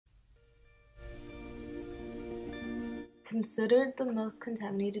Considered the most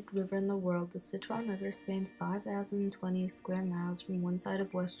contaminated river in the world, the Citarum River spans 5,020 square miles from one side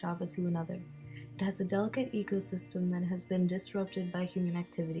of West Java to another. It has a delicate ecosystem that has been disrupted by human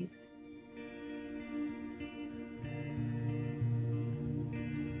activities.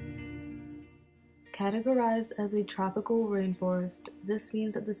 Categorized as a tropical rainforest, this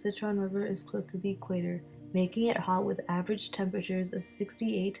means that the Citron River is close to the equator, making it hot with average temperatures of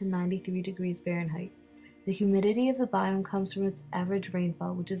 68 to 93 degrees Fahrenheit. The humidity of the biome comes from its average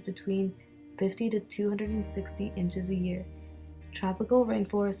rainfall, which is between 50 to 260 inches a year. Tropical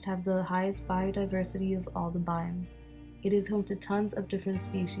rainforests have the highest biodiversity of all the biomes. It is home to tons of different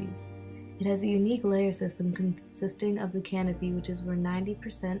species. It has a unique layer system consisting of the canopy, which is where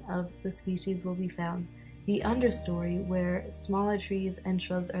 90% of the species will be found, the understory, where smaller trees and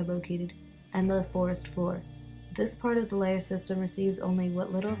shrubs are located, and the forest floor. This part of the layer system receives only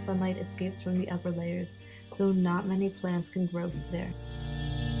what little sunlight escapes from the upper layers, so not many plants can grow there.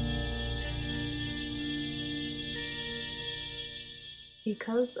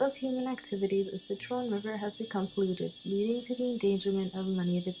 Because of human activity, the Citron River has become polluted, leading to the endangerment of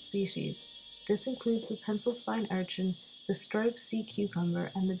many of its species. This includes the pencil spine urchin, the striped sea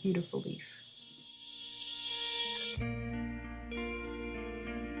cucumber, and the beautiful leaf.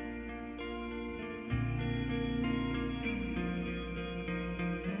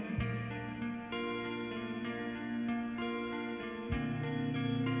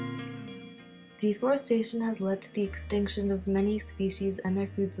 Deforestation has led to the extinction of many species and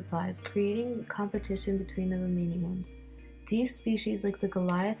their food supplies, creating competition between the remaining ones. These species, like the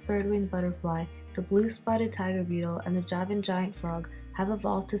Goliath birdwing butterfly, the blue-spotted tiger beetle, and the Javan giant frog, have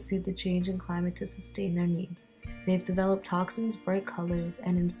evolved to suit the change in climate to sustain their needs. They have developed toxins, bright colors,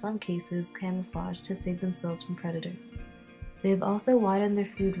 and in some cases, camouflage to save themselves from predators. They have also widened their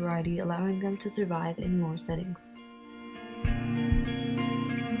food variety, allowing them to survive in more settings.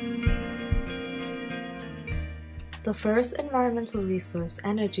 The first environmental resource,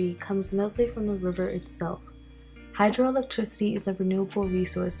 energy, comes mostly from the river itself. Hydroelectricity is a renewable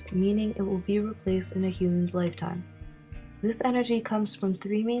resource, meaning it will be replaced in a human's lifetime. This energy comes from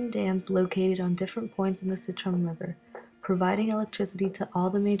 3 main dams located on different points in the Citron River, providing electricity to all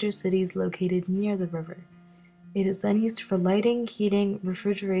the major cities located near the river. It is then used for lighting, heating,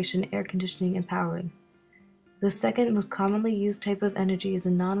 refrigeration, air conditioning, and powering. The second most commonly used type of energy is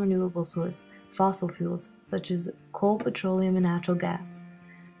a non-renewable source, fossil fuels, such as coal, petroleum, and natural gas.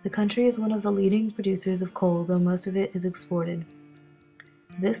 The country is one of the leading producers of coal, though most of it is exported.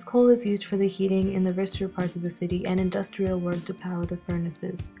 This coal is used for the heating in the richer parts of the city and industrial work to power the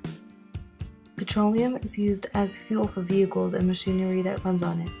furnaces. Petroleum is used as fuel for vehicles and machinery that runs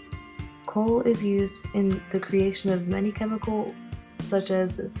on it. Coal is used in the creation of many chemicals, such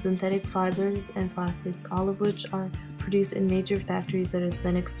as synthetic fibers and plastics, all of which are produced in major factories that are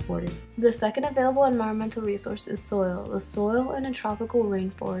then exported. The second available environmental resource is soil. The soil in a tropical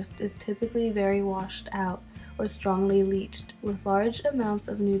rainforest is typically very washed out or strongly leached, with large amounts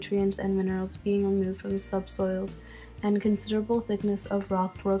of nutrients and minerals being removed from the subsoils and considerable thickness of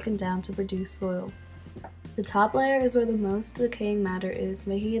rock broken down to produce soil. The top layer is where the most decaying matter is,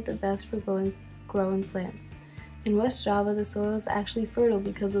 making it the best for growing plants. In West Java, the soil is actually fertile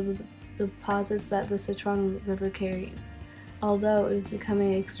because of the deposits that the Citron River carries, although it is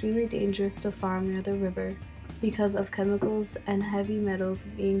becoming extremely dangerous to farm near the river because of chemicals and heavy metals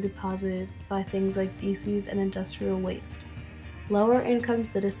being deposited by things like feces and industrial waste. Lower-income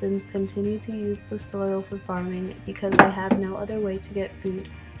citizens continue to use the soil for farming because they have no other way to get food.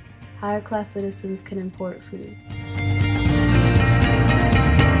 Higher-class citizens can import food.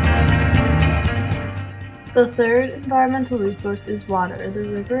 The third environmental resource is water. The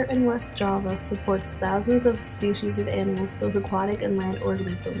river in West Java supports thousands of species of animals, both aquatic and land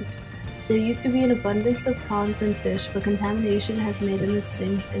organisms. There used to be an abundance of prawns and fish, but contamination has made them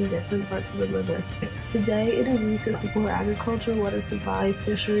extinct in different parts of the river. Today, it is used to support agriculture, water supply,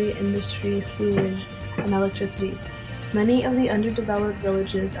 fishery, industry, sewerage, and electricity. Many of the underdeveloped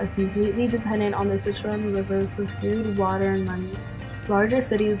villages are completely dependent on the Citron River for food, water, and money. Larger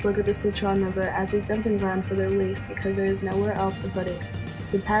cities look at the Citron River as a dumping ground for their waste because there is nowhere else to put it.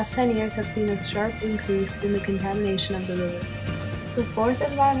 The past 10 years have seen a sharp increase in the contamination of the river. The fourth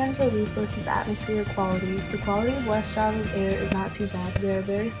environmental resource is atmosphere quality. The quality of West Java's air is not too bad. There are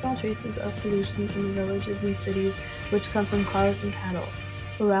very small traces of pollution in the villages and cities, which come from cars and cattle.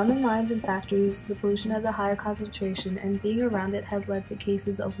 Around the mines and factories, the pollution has a higher concentration, and being around it has led to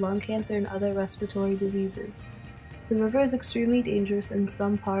cases of lung cancer and other respiratory diseases. The river is extremely dangerous in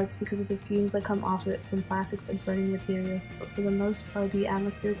some parts because of the fumes that come off it from plastics and burning materials, but for the most part the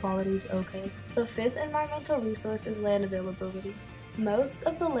atmosphere quality is okay. The fifth environmental resource is land availability. Most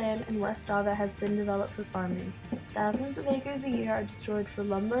of the land in West Java has been developed for farming. Thousands of acres a year are destroyed for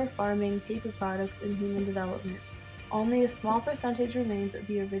lumber, farming, paper products, and human development. Only a small percentage remains of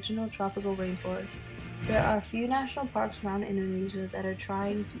the original tropical rainforest. There are few national parks around Indonesia that are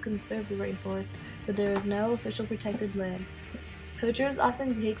trying to conserve the rainforest, but there is no official protected land. Poachers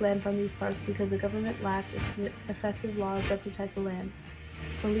often take land from these parks because the government lacks effective laws that protect the land.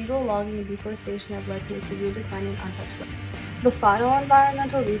 Illegal logging and deforestation have led to a severe decline in untouched land. The final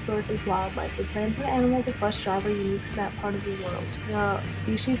environmental resource is wildlife. The plants and animals of West Java are unique to that part of the world. There are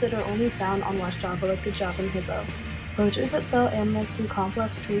species that are only found on West Java, like the Javan hippo. Poachers that sell animals through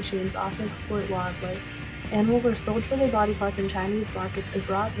complex trade chains often exploit wildlife. Animals are sold for their body parts in Chinese markets or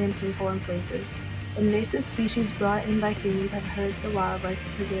brought in from foreign places. Invasive species brought in by humans have hurt the wildlife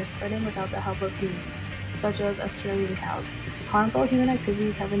because they are spreading without the help of humans, such as Australian cows. Harmful human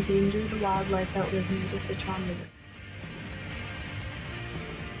activities have endangered the wildlife that live near the Citarum River.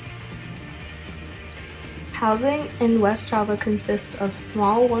 Housing in West Java consists of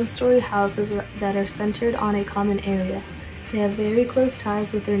small one-story houses that are centered on a common area. They have very close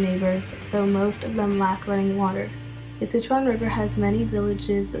ties with their neighbors, though most of them lack running water. The Citarum River has many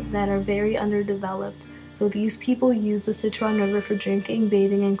villages that are very underdeveloped, so these people use the Citarum River for drinking,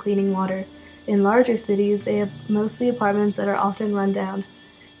 bathing, and cleaning water. In larger cities, they have mostly apartments that are often run down.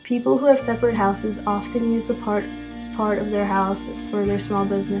 People who have separate houses often use the part of their house for their small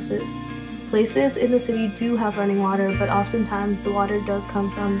businesses. Places in the city do have running water, but oftentimes the water does come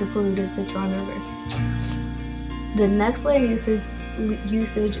from the polluted Citarum River. The next land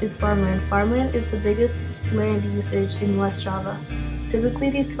usage is farmland. Farmland is the biggest land usage in West Java. Typically,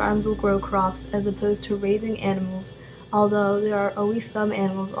 these farms will grow crops as opposed to raising animals, although there are always some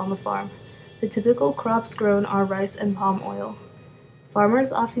animals on the farm. The typical crops grown are rice and palm oil.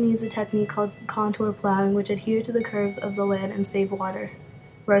 Farmers often use a technique called contour plowing, which adhere to the curves of the land and save water.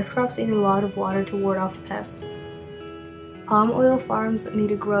 Rice crops need a lot of water to ward off pests. Palm oil farms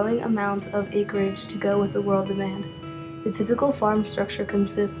need a growing amount of acreage to go with the world demand. The typical farm structure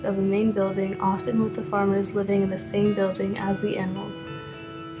consists of a main building, often with the farmers living in the same building as the animals.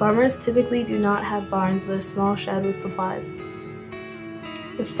 Farmers typically do not have barns, but a small shed with supplies.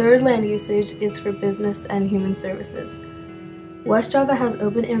 The third land usage is for business and human services. West Java has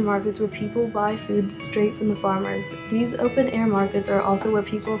open-air markets where people buy food straight from the farmers. These open-air markets are also where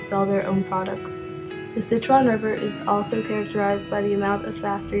people sell their own products. The Citarum River is also characterized by the amount of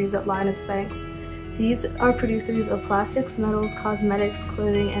factories that line its banks. These are producers of plastics, metals, cosmetics,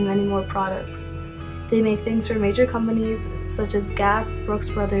 clothing, and many more products. They make things for major companies such as Gap, Brooks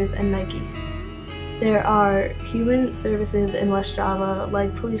Brothers, and Nike. There are human services in West Java,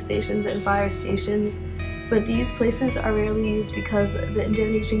 like police stations and fire stations, but these places are rarely used because the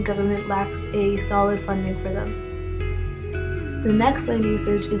Indonesian government lacks a solid funding for them. The next land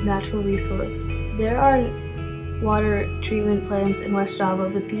usage is natural resource. There are water treatment plants in West Java,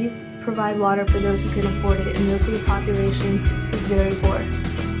 but these provide water for those who can afford it, and most of the population is very poor.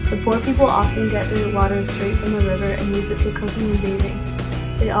 The poor people often get their water straight from the river and use it for cooking and bathing.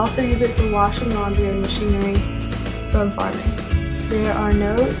 They also use it for washing laundry and machinery from farming. There are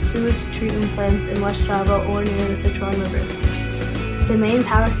no sewage treatment plants in West Java or near the Citarum River. The main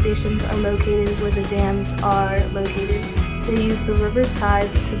power stations are located where the dams are located. They use the river's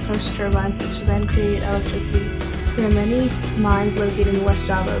tides to push turbines, which then create electricity. There are many mines located in West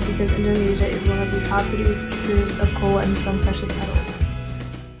Java because Indonesia is one of the top producers of coal and some precious metals.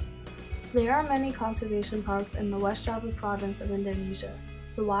 There are many conservation parks in the West Java province of Indonesia.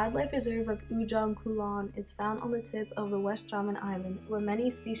 The wildlife reserve of Ujung Kulon is found on the tip of the West Javan Island, where many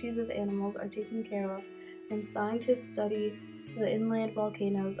species of animals are taken care of, and scientists study the inland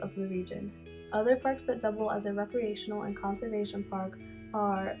volcanoes of the region. Other parks that double as a recreational and conservation park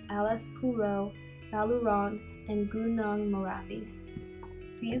are Alas Puro, Baluran, and Gunung Merapi.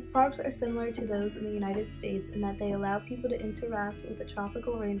 These parks are similar to those in the United States in that they allow people to interact with the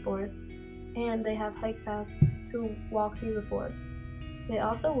tropical rainforest, and they have hike paths to walk through the forest. They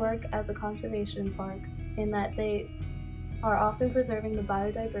also work as a conservation park in that they are often preserving the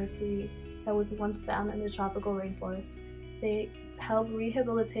biodiversity that was once found in the tropical rainforest. They help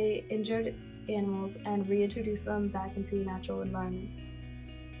rehabilitate injured animals and reintroduce them back into a natural environment.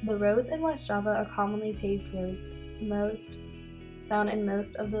 The roads in West Java are commonly paved roads, found in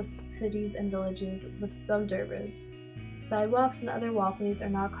most of the cities and villages, with some dirt roads. Sidewalks and other walkways are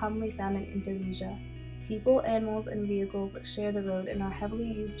not commonly found in Indonesia. People, animals, and vehicles share the road and are heavily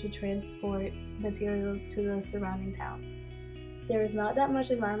used to transport materials to the surrounding towns. There is not that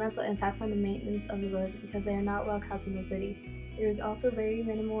much environmental impact from the maintenance of the roads because they are not well kept in the city. There is also very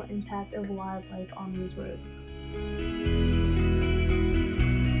minimal impact of wildlife on these roads.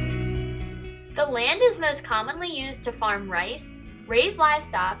 The land is most commonly used to farm rice, raise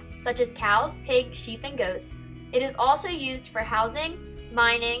livestock such as cows, pigs, sheep, and goats. It is also used for housing,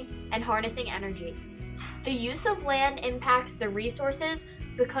 mining, and harnessing energy. The use of land impacts the resources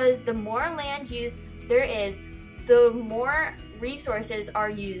because the more land use there is, the more resources are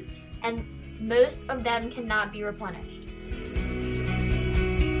used, and most of them cannot be replenished.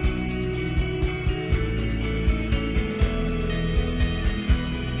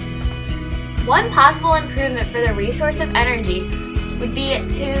 One possible improvement for the resource of energy would be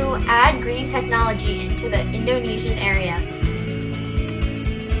to add green technology into the Indonesian area.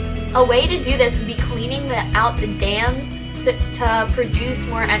 A way to do this would be cleaning out the dams to produce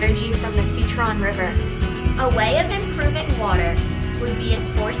more energy from the Citarum River. A way of improving water would be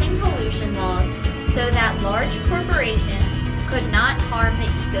enforcing pollution laws so that large corporations could not harm the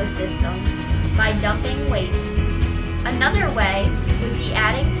ecosystems by dumping waste. Another way would be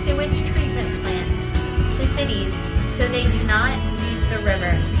adding sewage treatment plants to cities so they do not use the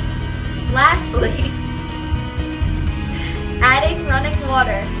river. Lastly, adding running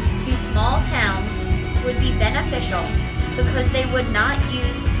water to small towns would be beneficial because they would not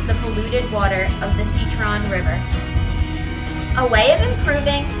use the polluted water of the Citarum River. A way of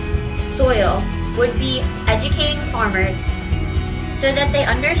improving soil would be educating farmers so that they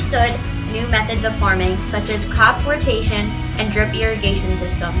understood new methods of farming such as crop rotation and drip irrigation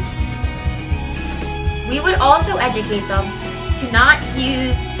systems. We would also educate them to not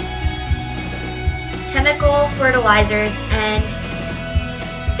use chemical fertilizers and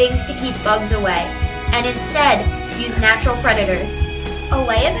things to keep bugs away, and instead use natural predators. A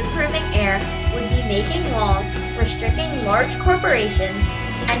way of improving air would be making laws restricting large corporations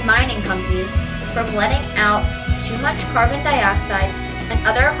and mining companies from letting out too much carbon dioxide and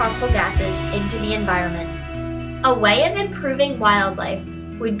other harmful gases into the environment. A way of improving wildlife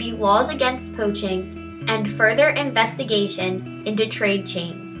would be laws against poaching and further investigation into trade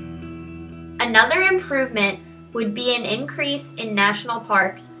chains. Another improvement would be an increase in national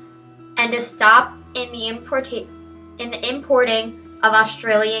parks and a stop in the importing of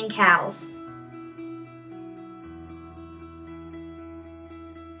Australian cows.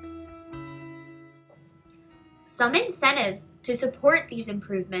 Some incentives to support these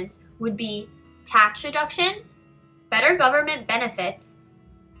improvements would be tax reductions, better government benefits,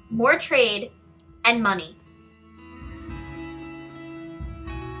 more trade, and money.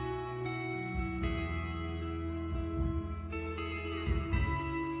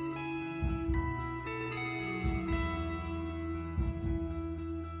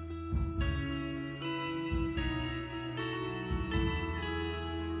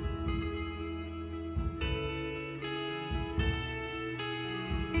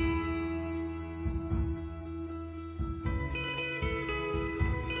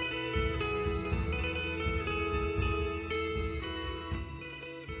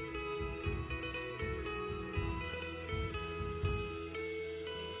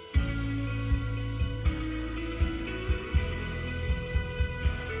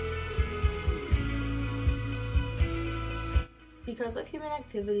 Because of human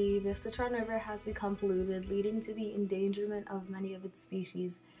activity, the Citarum River has become polluted, leading to the endangerment of many of its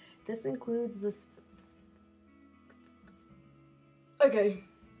species. This includes the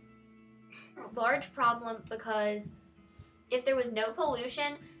Large problem because if there was no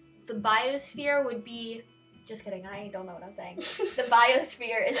pollution, the biosphere would be... Just kidding, I don't know what I'm saying. The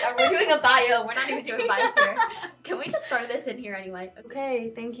biosphere is... We're doing a bio, we're not even doing a biosphere. Can we just throw this in here anyway?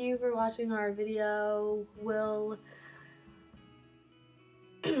 Okay, thank you for watching our video. We're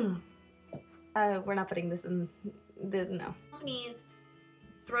not putting this in no. Companies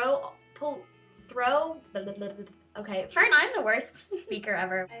okay, Fern, I'm the worst speaker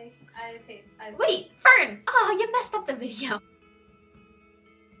ever. Wait, Fern! Oh, you messed up the video.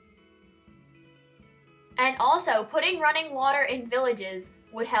 And also, putting running water in villages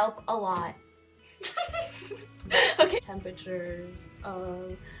would help a lot. Okay. Temperatures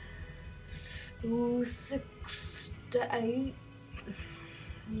of 6 to 8.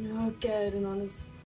 Okay, I don't know.